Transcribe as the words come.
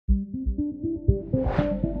Hello,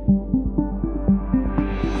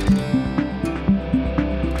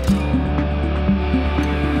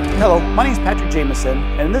 my name is Patrick Jameson,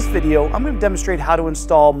 and in this video, I'm going to demonstrate how to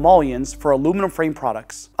install mullions for aluminum frame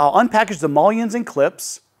products. I'll unpackage the mullions and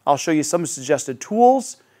clips. I'll show you some suggested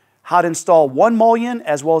tools, how to install one mullion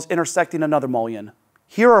as well as intersecting another mullion.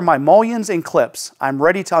 Here are my mullions and clips. I'm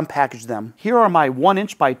ready to unpackage them. Here are my 1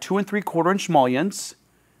 inch by 2 3/4 inch mullions,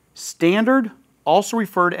 standard, also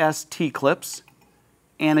referred as T-clips,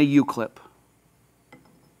 and a U-clip.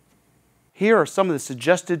 Here are some of the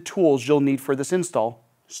suggested tools you'll need for this install.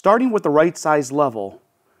 Starting with the right size level,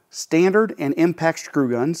 standard and impact screw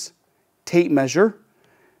guns, tape measure,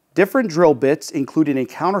 different drill bits including a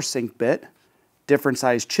countersink bit, different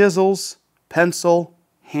size chisels, pencil,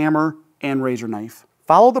 hammer, and razor knife.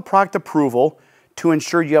 Follow the product approval to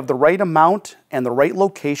ensure you have the right amount and the right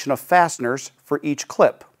location of fasteners for each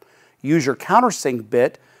clip. Use your countersink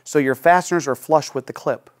bit so your fasteners are flush with the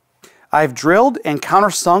clip. I've drilled and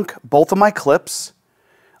countersunk both of my clips.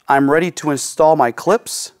 I'm ready to install my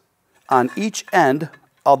clips on each end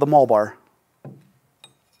of the mull bar.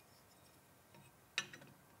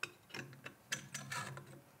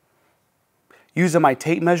 Using my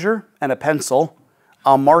tape measure and a pencil,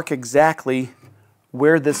 I'll mark exactly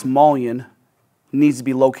where this mullion needs to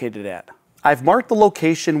be located at. I've marked the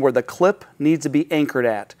location where the clip needs to be anchored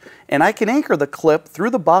at, and I can anchor the clip through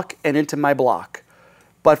the buck and into my block.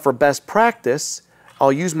 But for best practice,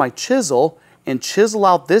 I'll use my chisel and chisel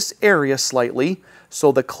out this area slightly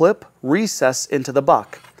so the clip recesses into the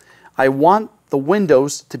buck. I want the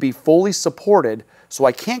windows to be fully supported, so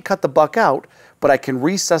I can't cut the buck out, but I can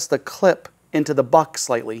recess the clip into the buck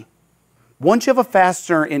slightly. Once you have a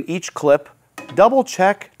fastener in each clip, double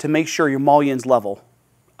check to make sure your mullion's level.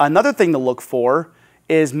 Another thing to look for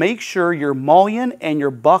is make sure your mullion and your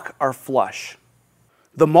buck are flush.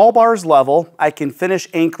 The mull bar is level. I can finish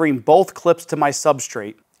anchoring both clips to my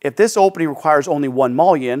substrate. If this opening requires only one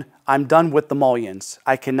mullion, I'm done with the mullions.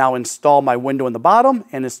 I can now install my window in the bottom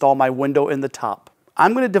and install my window in the top.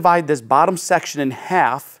 I'm going to divide this bottom section in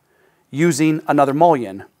half using another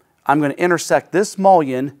mullion. I'm going to intersect this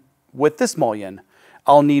mullion with this mullion.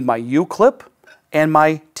 I'll need my U-clip and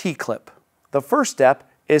my T-clip. The first step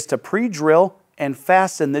is to pre-drill and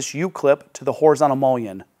fasten this U-clip to the horizontal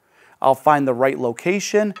mullion. I'll find the right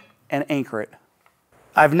location and anchor it.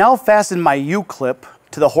 I've now fastened my U-clip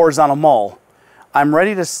to the horizontal mull. I'm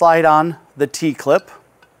ready to slide on the T-clip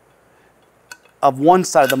of one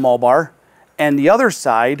side of the mull bar, and the other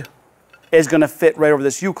side is going to fit right over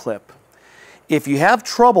this U-clip. If you have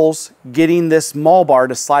troubles getting this mull bar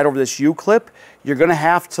to slide over this U-clip, you're going to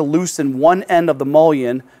have to loosen one end of the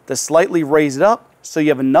mullion to slightly raise it up so you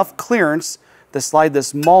have enough clearance to slide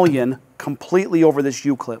this mullion completely over this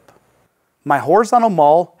U-clip. My horizontal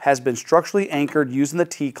mull has been structurally anchored using the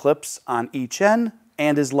T-clips on each end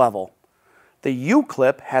and is level. The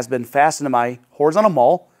U-clip has been fastened to my horizontal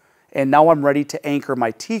mull, and now I'm ready to anchor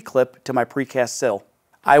my T-clip to my precast sill.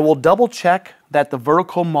 I will double check that the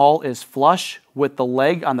vertical mull is flush with the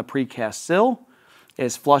leg on the precast sill,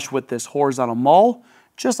 is flush with this horizontal mull,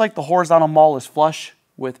 just like the horizontal mull is flush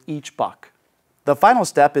with each buck. The final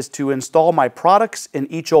step is to install my products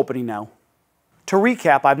in each opening now. To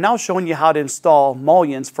recap, I've now shown you how to install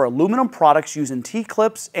mullions for aluminum products using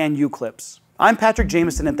T-clips and U-clips. I'm Patrick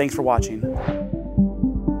Jameson, and thanks for watching.